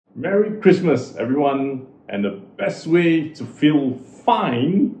Merry Christmas, everyone! And the best way to feel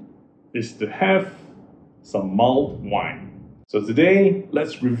fine is to have some mulled wine. So today,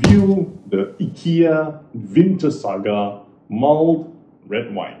 let's review the IKEA Winter Saga mulled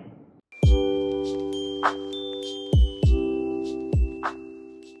red wine.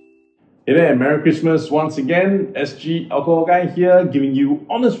 Hey there, Merry Christmas once again. SG Alcohol Guy here, giving you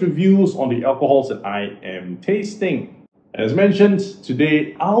honest reviews on the alcohols that I am tasting. As mentioned,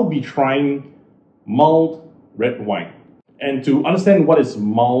 today I'll be trying mulled red wine. And to understand what is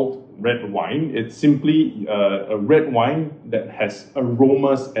mulled red wine, it's simply a red wine that has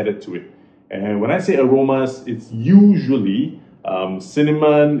aromas added to it. And when I say aromas, it's usually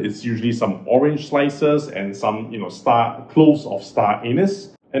cinnamon, it's usually some orange slices and some cloves of star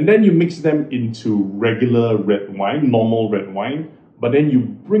anise. And then you mix them into regular red wine, normal red wine, but then you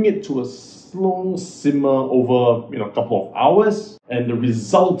bring it to a slow simmer over a couple of hours, and the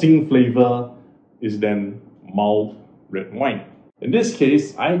resulting flavor is then mulled red wine. In this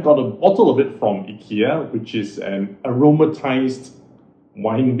case, I got a bottle of it from IKEA, which is an aromatized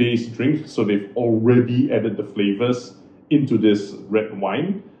wine-based drink, so they've already added the flavors into this red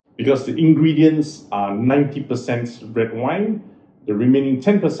wine. Because the ingredients are 90% red wine, the remaining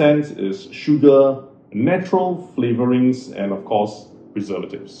 10% is sugar, natural flavorings, and of course,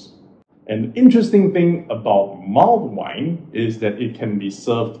 preservatives. And the interesting thing about mulled wine is that it can be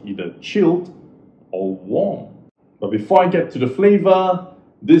served either chilled or warm. But before I get to the flavor,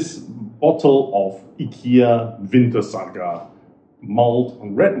 this bottle of IKEA Winter Saga mulled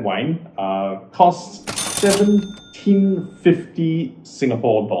red wine costs 1750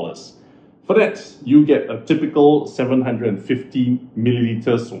 Singapore dollars. For that, you get a typical 750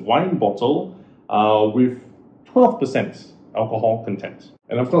 milliliters wine bottle with 12% alcohol content.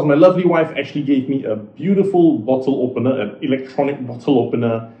 And of course, my lovely wife actually gave me a beautiful bottle opener, an electronic bottle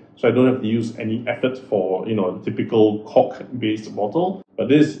opener, so I don't have to use any effort for, a typical cork-based bottle. But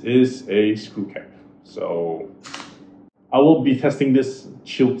this is a screw cap. So I will be testing this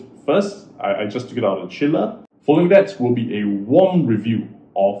chilled first. I just took it out of the chiller. Following that will be a warm review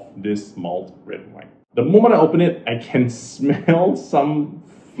of this mulled red wine. The moment I open it, I can smell some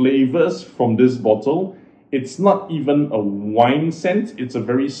flavors from this bottle. It's not even a wine scent, it's a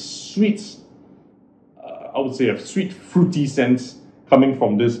very sweet, I would say a sweet fruity scent coming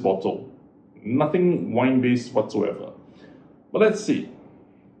from this bottle. Nothing wine-based whatsoever. But let's see.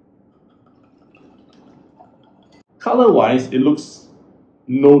 Color-wise, it looks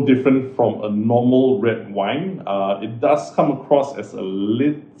no different from a normal red wine. It does come across as a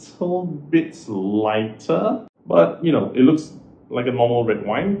little bit lighter, but it looks like a normal red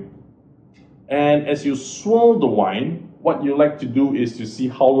wine. And as you swirl the wine, what you like to do is to see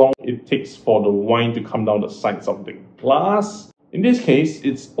how long it takes for the wine to come down the sides of the glass. In this case,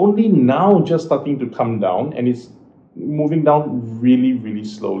 it's only now just starting to come down, and it's moving down really, really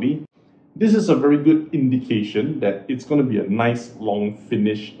slowly. This is a very good indication that it's going to be a nice long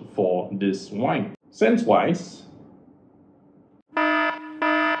finish for this wine. Scent-wise,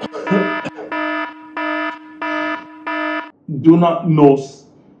 do not nose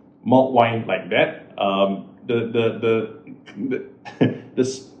mulled wine like that. The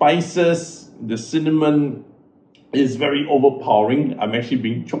spices, the cinnamon is very overpowering. I'm actually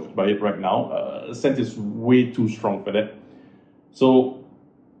being choked by it right now. The scent is way too strong for that. So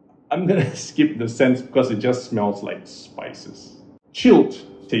I'm gonna skip the scent because it just smells like spices. Chilled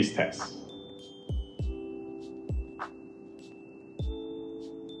taste test.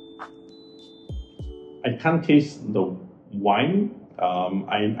 I can't taste the wine.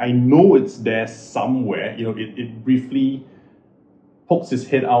 I know it's there somewhere. It briefly pokes its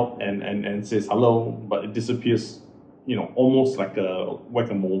head out and says hello, but it disappears, almost like a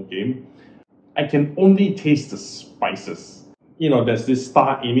whack-a-mole game. I can only taste the spices. There's this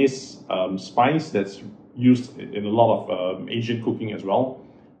star anise spice that's used in a lot of Asian cooking as well.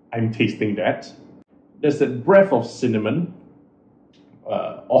 I'm tasting that. There's that breath of cinnamon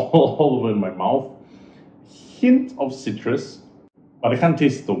all over in my mouth. Hint of citrus, but I can't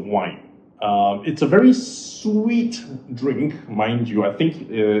taste the wine. It's a very sweet drink, mind you. I think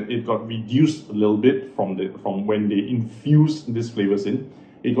it got reduced a little bit from when they infused these flavors in.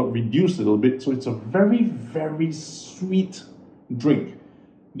 It got reduced a little bit, so it's a very, very sweet drink.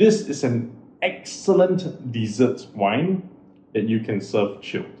 This is an excellent dessert wine that you can serve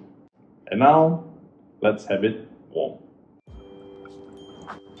chilled. And now, let's have it warm.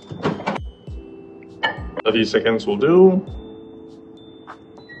 30 seconds will do.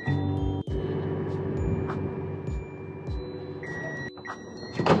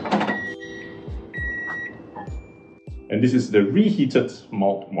 And And this is the reheated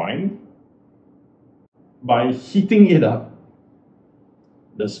malt wine. By heating it up,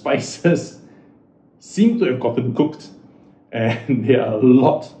 the spices seem to have gotten cooked and they are a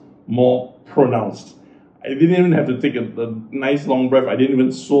lot more pronounced. I didn't even have to take a nice long breath. I didn't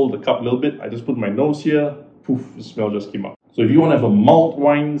even swirl the cup a little bit. I just put my nose here, poof, the smell just came up. So if you want to have a mulled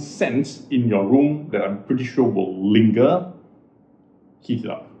wine scent in your room that I'm pretty sure will linger, heat it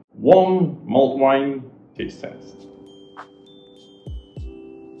up. Warm mulled wine taste test.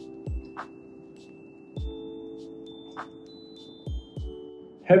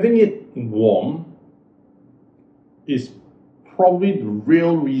 Having it warm is probably the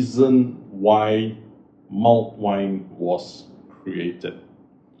real reason why mulled wine was created.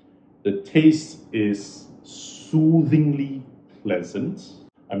 The taste is soothingly pleasant.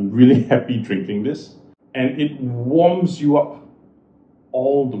 I'm really happy drinking this, and it warms you up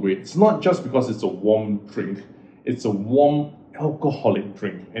all the way. It's not just because it's a warm drink, it's a warm alcoholic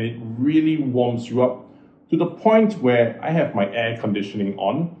drink, and it really warms you up to the point where I have my air conditioning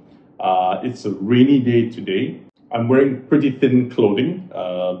on. It's a rainy day today. I'm wearing pretty thin clothing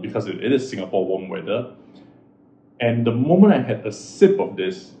because it is Singapore warm weather. And the moment I had a sip of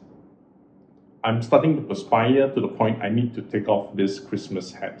this, I'm starting to perspire to the point I need to take off this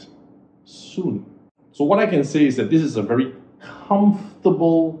Christmas hat soon. So what I can say is that this is a very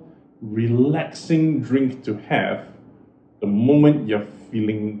comfortable, relaxing drink to have the moment you're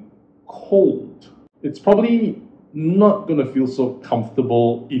feeling cold. It's probably not going to feel so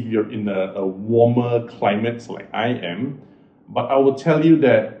comfortable if you're in a warmer climate like I am, but I will tell you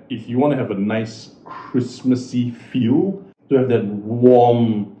that if you want to have a nice Christmassy feel, to have that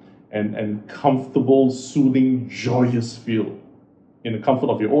warm and comfortable, soothing, joyous feel in the comfort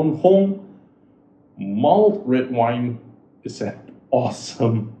of your own home, mulled red wine is an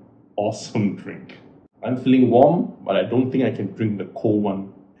awesome, awesome drink. I'm feeling warm, but I don't think I can drink the cold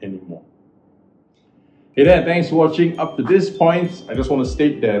one anymore. Hey there, thanks for watching up to this point. I just want to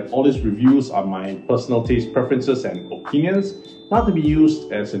state that all these reviews are my personal taste preferences and opinions, not to be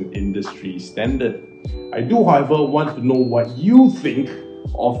used as an industry standard. I do, however, want to know what you think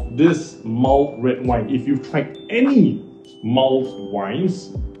of this mulled red wine. If you've tried any mulled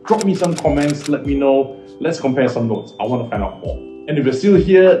wines, drop me some comments, let me know. Let's compare some notes. I want to find out more. And if you're still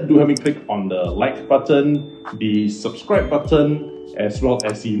here, do help me click on the like button, the subscribe button, as well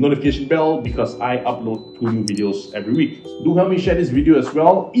as the notification bell, because I upload 2 new videos every week. Do help me share this video as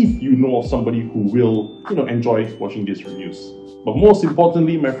well if you know of somebody who will, enjoy watching these reviews. But most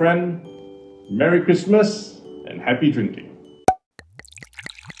importantly, my friend, Merry Christmas and happy drinking.